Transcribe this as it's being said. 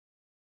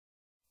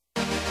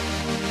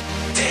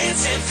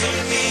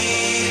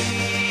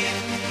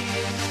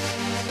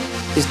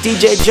It's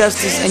DJ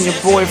Justice and your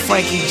boy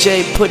Frankie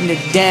J putting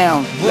it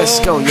down. Let's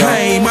go, y'all.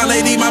 Hey, my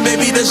lady, my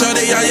baby, the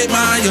shorty I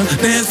admire.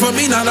 Dance for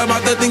me, not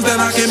about the things that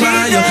I can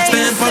buy you.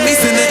 Stand for me,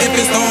 send it if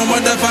it's storm or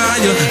the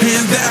fire.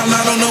 Hands down,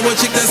 I don't know what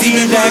chick that's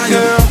even that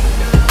girl,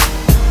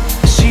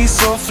 she's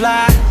so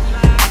fly.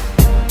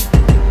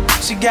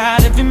 She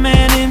got every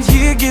man in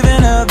here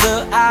giving her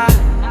the eye.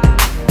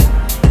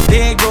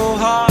 They go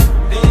hard,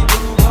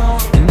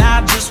 and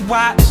I just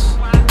watch.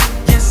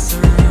 Yes,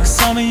 sir.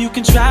 Tell me you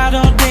can try it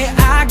all day.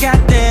 I got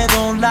that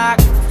on lock.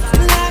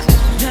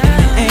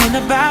 Ain't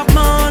about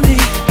money,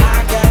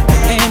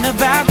 ain't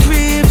about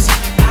cribs.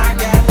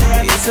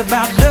 It's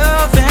about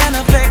love and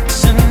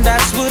affection.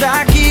 That's what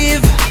I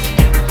give.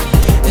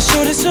 And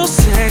shorty's so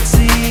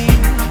sexy,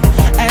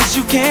 as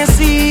you can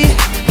see.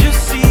 You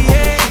see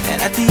it.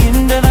 And at the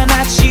end of the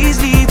night, she's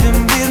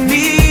leaving with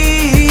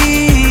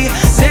me.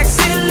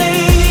 Sexy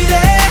lady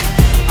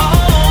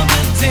on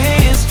the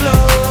dance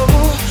floor.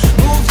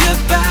 Move your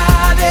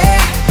body,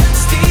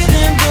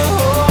 stealing the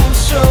whole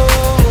show.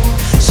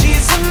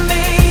 She's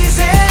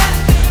amazing,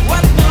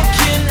 what more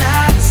can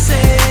I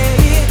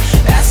say?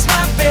 That's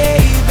my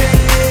baby.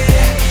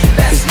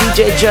 It's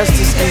DJ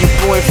Justice and your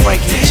boy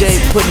Frankie J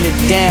putting it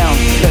down.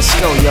 Let's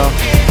go, y'all.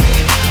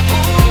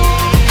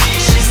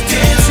 She's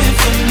dancing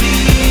for me.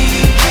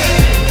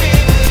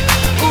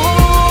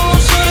 Ooh,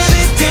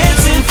 she's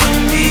dancing for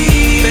me.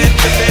 She's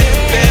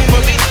dancing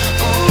for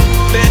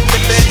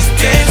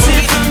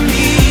me.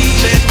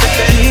 She's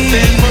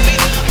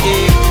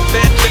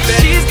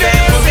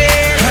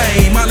dancing.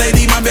 Hey, my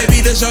lady, my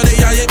baby, the shorty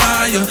I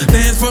admire.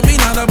 Dance for me,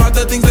 not about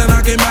the things that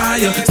I can buy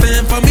you.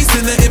 Stand for me,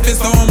 send it if it's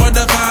storm or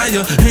the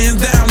fire.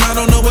 Hands down, I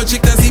don't know what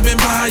chick that's even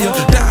buy you.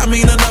 That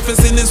mean enough is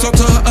in this to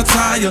her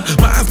attire.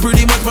 Mine's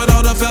pretty much, but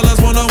all the fellas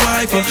wanna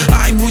wife her.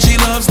 I'm who she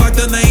loves, like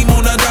the name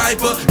on a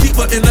diaper. Keep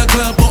her in the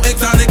club, more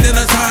exotic than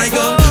a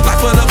tiger. Like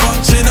for the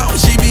function, oh,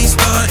 she be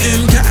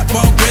stunting.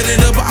 Catwalk, ready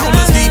to ball,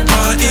 let's keep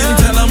punting.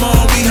 Tell them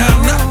all we have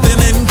nothing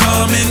in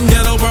common.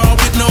 Ghetto brawl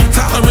with no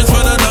tolerance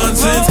for the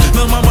nonsense.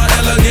 Lil' mama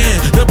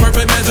elegant, the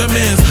perfect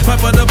measurements. Fight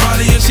for the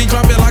body if she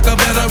drop it like a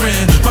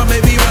veteran. My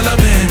baby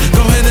relevant,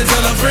 go ahead and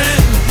tell a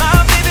friend.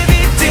 My baby be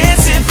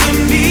dancing for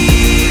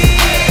me.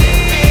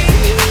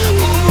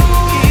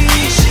 Ooh,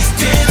 she's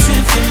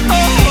dancing for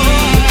me.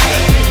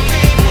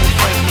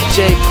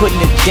 J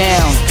putting it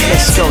down.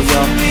 Let's go,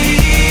 y'all.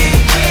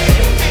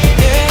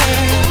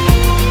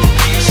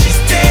 She's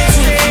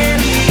dancing for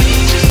me.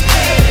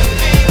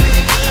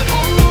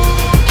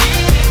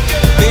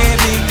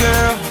 Baby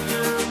girl,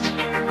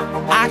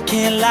 I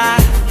can't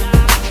lie.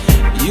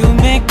 You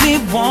make me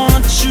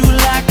want you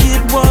like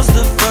it was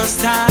the first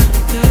time.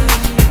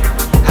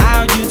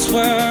 How you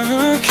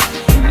twerk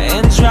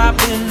and drop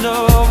it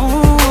low.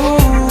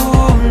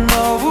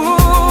 No,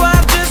 I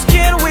just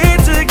can't wait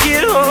to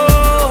get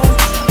home.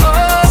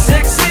 Oh,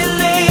 sexy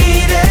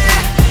lady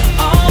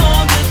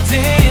on the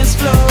dance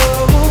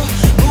floor.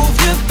 Move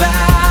your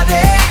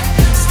body,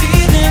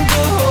 stealing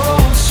the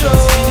whole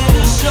show.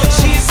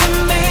 She's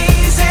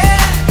amazing,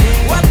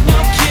 what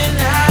more can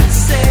I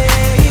say?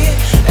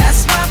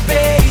 That's my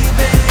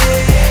baby,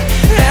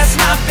 that's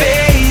my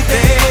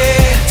baby.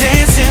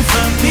 Dancing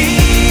for me.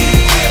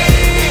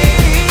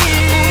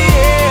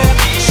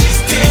 She's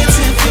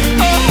dancing for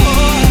me.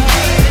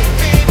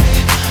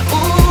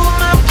 Ooh,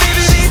 my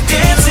baby, she's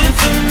dancing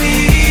for me.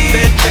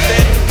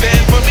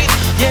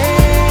 Yeah,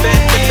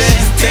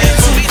 she's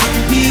dancing for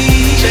me.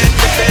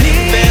 Dancing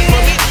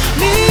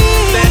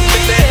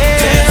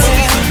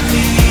for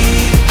me.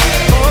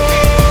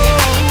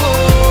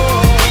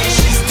 Oh,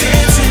 she's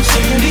dancing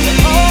for me.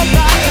 All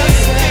by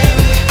herself.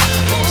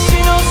 She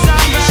knows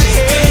somebody.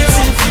 She's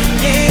dancing for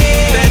me.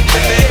 She's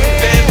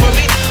dancing for me.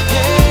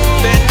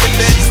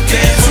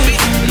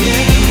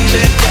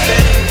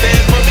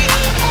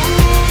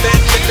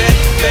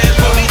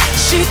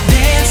 She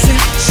dancing,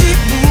 she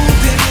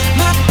moving,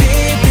 my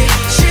baby,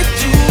 she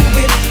do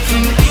it for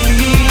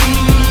me,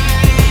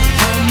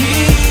 for me.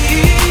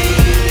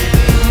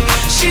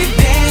 She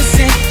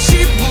dancing, she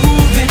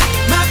moving,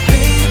 my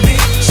baby,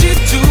 she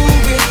do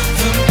it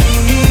for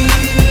me,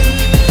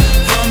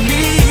 for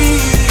me.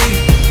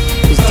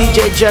 It's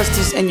DJ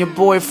Justice and your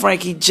boy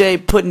Frankie J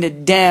putting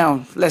it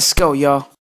down. Let's go, y'all.